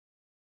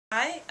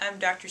Hi, I'm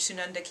Dr.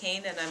 Sunanda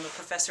Kane, and I'm a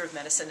professor of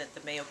medicine at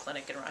the Mayo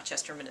Clinic in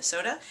Rochester,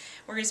 Minnesota.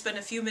 We're going to spend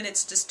a few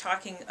minutes just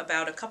talking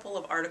about a couple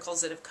of articles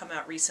that have come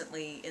out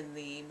recently in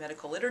the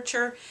medical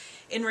literature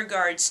in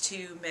regards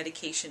to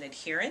medication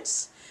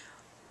adherence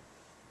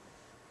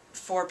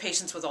for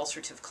patients with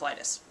ulcerative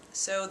colitis.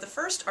 So the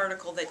first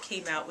article that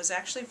came out was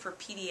actually for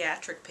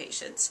pediatric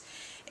patients,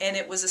 and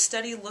it was a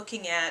study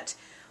looking at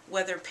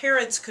whether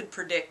parents could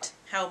predict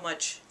how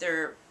much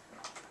their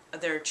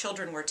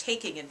children were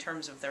taking in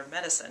terms of their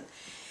medicine.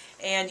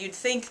 And you'd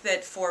think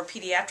that for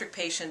pediatric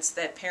patients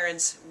that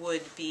parents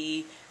would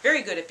be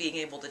very good at being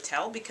able to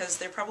tell because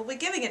they're probably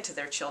giving it to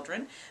their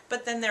children,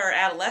 but then there are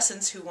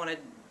adolescents who want to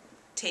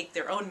take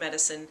their own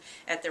medicine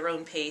at their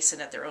own pace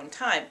and at their own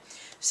time.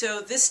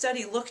 So this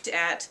study looked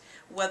at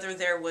whether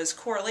there was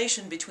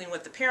correlation between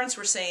what the parents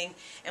were saying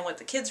and what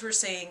the kids were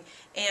saying,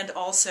 and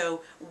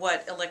also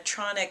what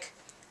electronic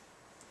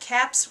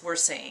caps were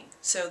saying.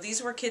 So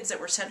these were kids that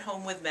were sent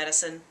home with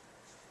medicine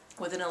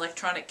with an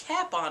electronic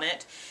cap on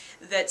it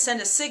that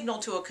sent a signal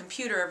to a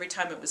computer every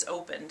time it was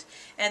opened,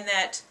 and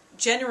that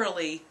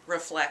generally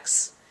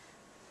reflects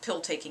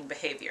pill-taking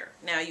behavior.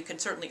 Now, you can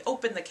certainly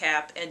open the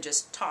cap and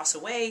just toss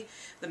away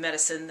the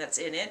medicine that's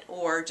in it,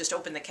 or just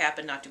open the cap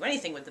and not do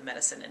anything with the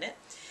medicine in it.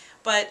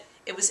 But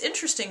it was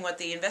interesting what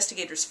the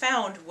investigators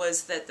found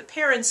was that the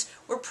parents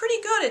were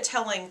pretty good at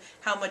telling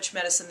how much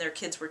medicine their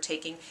kids were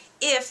taking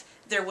if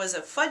there was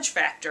a fudge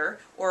factor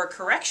or a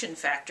correction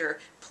factor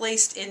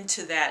placed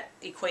into that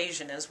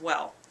equation as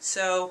well.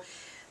 So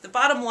the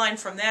bottom line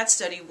from that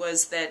study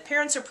was that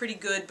parents are pretty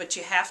good, but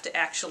you have to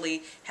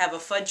actually have a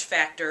fudge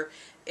factor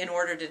in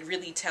order to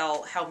really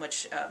tell how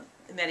much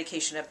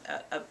medication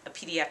a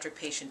pediatric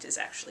patient is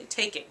actually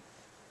taking.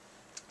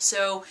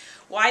 So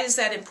why is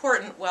that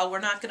important? Well, we're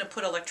not going to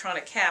put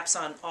electronic caps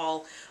on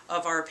all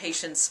of our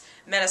patients'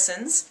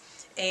 medicines,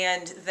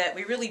 and that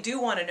we really do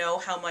want to know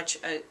how much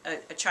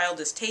a child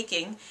is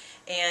taking,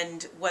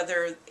 and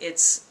whether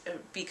it's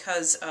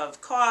because of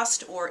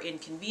cost or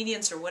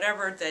inconvenience or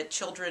whatever, that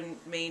children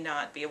may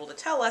not be able to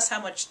tell us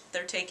how much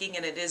they're taking,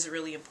 and it is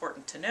really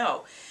important to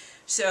know.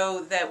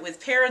 So that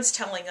with parents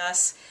telling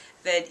us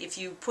that if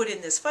you put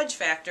in this fudge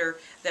factor,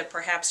 that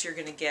perhaps you're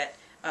going to get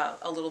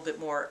a little bit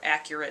more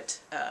accurate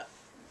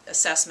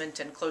assessment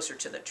and closer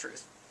to the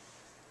truth.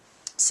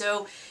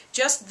 So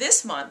just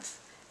this month,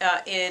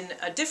 in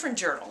a different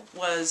journal,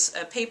 was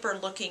a paper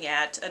looking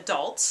at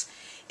adults,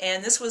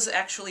 and this was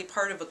actually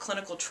part of a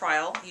clinical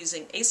trial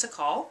using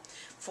acecol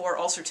for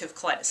ulcerative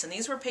colitis. And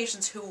these were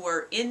patients who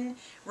were in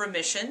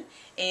remission,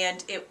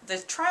 and the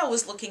trial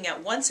was looking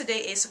at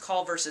once-a-day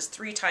acecol versus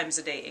 3 times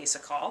a day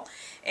acecol,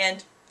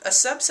 and a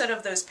subset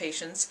of those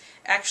patients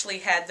actually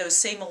had those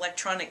same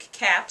electronic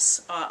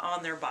caps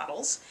on their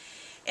bottles.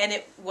 And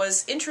it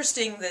was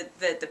interesting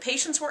that the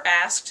patients were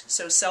asked,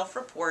 so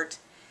self-report,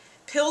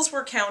 pills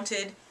were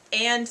counted,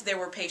 and there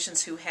were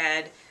patients who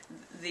had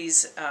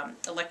these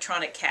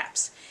electronic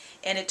caps.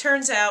 And it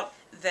turns out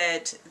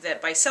that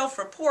by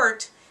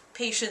self-report,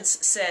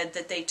 patients said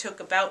that they took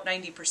about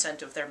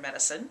 90% of their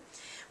medicine,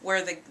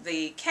 where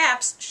the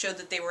caps showed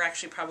that they were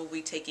actually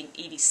probably taking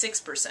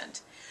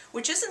 86%.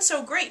 Which isn't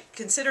so great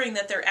considering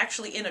that they're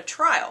actually in a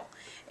trial,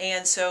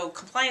 and so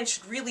compliance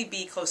should really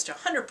be close to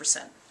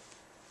 100%.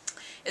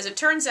 As it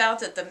turns out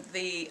that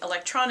the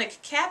electronic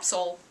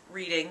capsule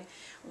reading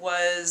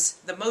was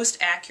the most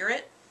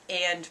accurate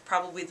and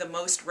probably the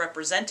most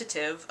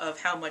representative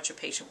of how much a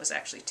patient was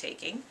actually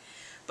taking,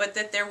 but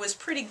that there was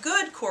pretty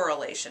good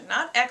correlation,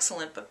 not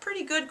excellent, but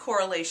pretty good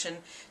correlation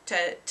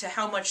to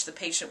how much the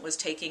patient was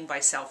taking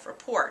by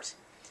self-report.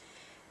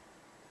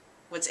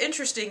 What's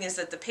interesting is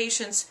that the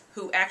patients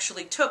who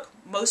actually took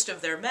most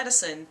of their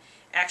medicine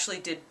actually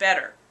did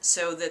better,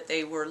 so that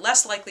they were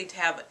less likely to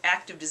have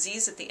active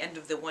disease at the end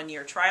of the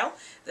 1-year trial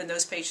than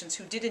those patients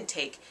who didn't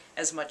take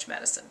as much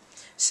medicine.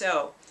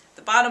 So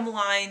the bottom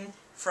line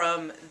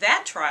from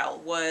that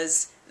trial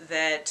was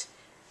that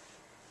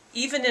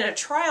even in a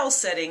trial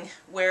setting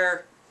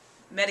where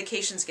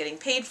medication's getting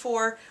paid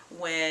for,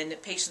 when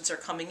patients are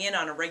coming in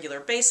on a regular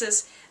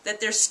basis, that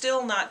they're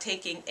still not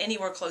taking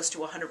anywhere close to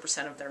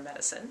 100% of their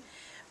medicine,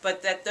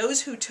 but that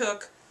those who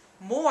took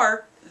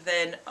more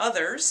than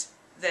others,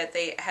 that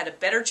they had a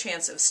better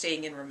chance of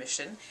staying in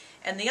remission.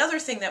 And the other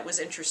thing that was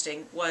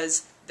interesting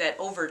was that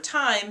over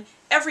time,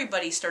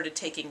 everybody started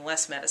taking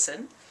less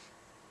medicine,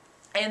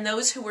 and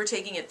those who were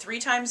taking it 3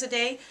 times a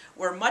day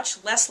were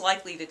much less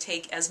likely to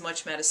take as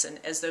much medicine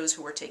as those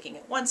who were taking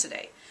it once a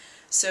day.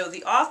 So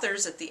the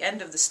authors at the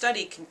end of the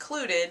study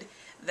concluded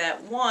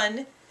that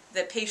 1,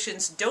 that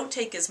patients don't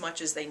take as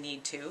much as they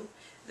need to,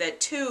 that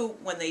 2,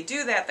 when they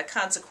do that, the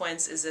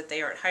consequence is that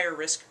they are at higher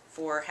risk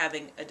for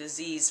having a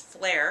disease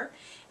flare,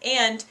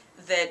 and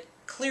that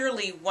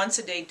clearly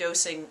once-a-day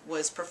dosing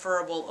was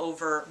preferable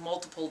over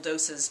multiple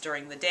doses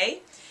during the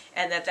day,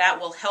 and that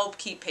will help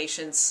keep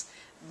patients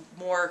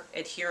more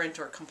adherent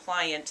or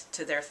compliant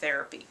to their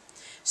therapy.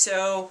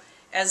 So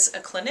as a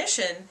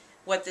clinician,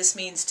 what this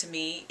means to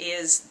me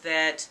is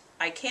that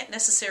I can't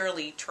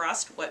necessarily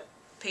trust what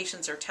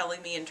patients are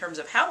telling me in terms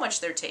of how much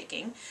they're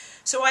taking.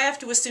 So I have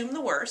to assume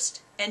the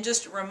worst and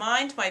just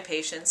remind my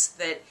patients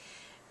that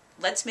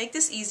let's make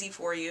this easy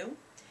for you,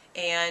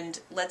 and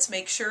let's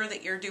make sure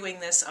that you're doing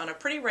this on a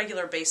pretty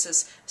regular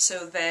basis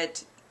so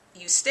that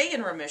you stay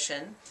in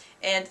remission,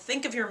 and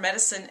think of your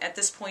medicine at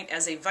this point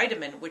as a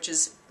vitamin, which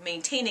is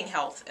maintaining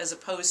health, as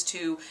opposed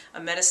to a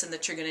medicine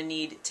that you're going to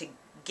need to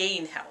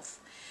gain health.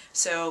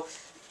 So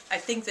I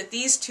think that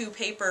these two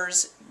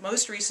papers,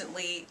 most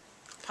recently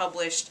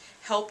published,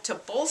 help to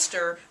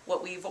bolster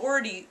what we've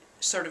already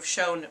sort of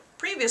shown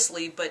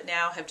previously, but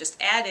now have just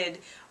added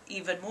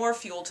even more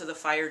fuel to the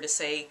fire to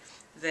say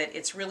that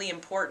it's really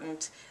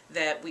important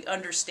that we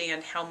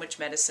understand how much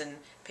medicine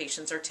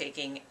patients are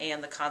taking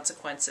and the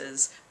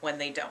consequences when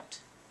they don't.